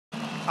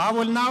I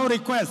will now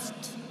request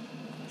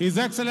His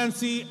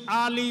Excellency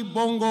Ali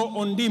Bongo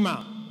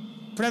Ondima,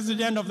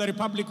 President of the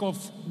Republic of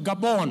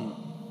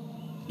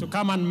Gabon, to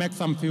come and make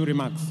some few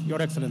remarks. Your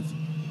Excellency.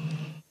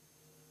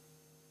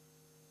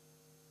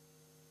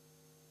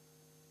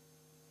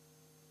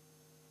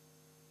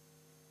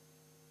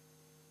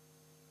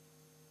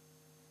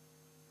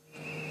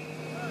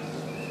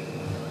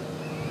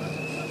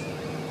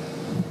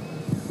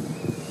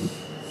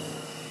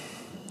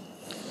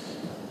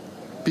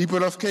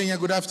 People of Kenya,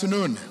 good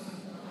afternoon.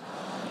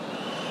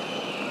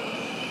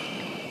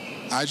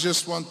 I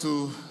just want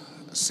to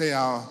say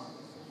how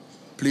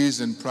pleased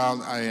and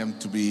proud I am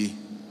to be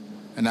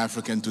an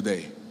African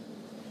today.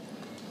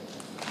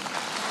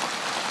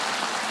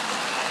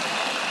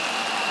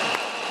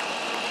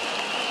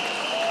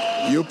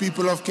 You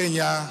people of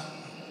Kenya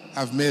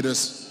have made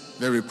us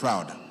very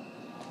proud.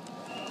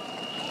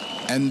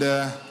 And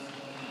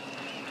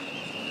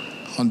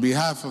on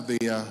behalf of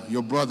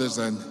your brothers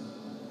and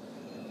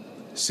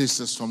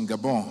sisters from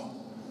Gabon,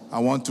 I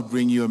want to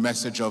bring you a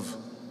message of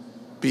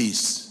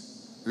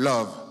peace,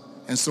 love,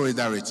 and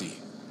solidarity.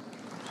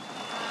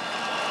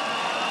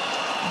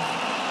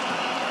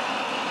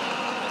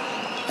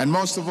 And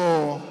most of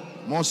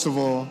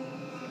all,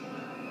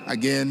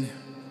 again,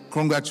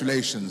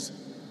 congratulations,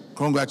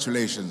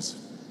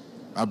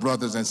 our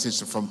brothers and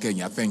sisters from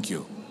Kenya. Thank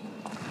you.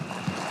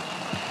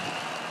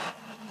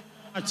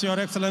 Your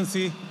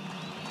Excellency.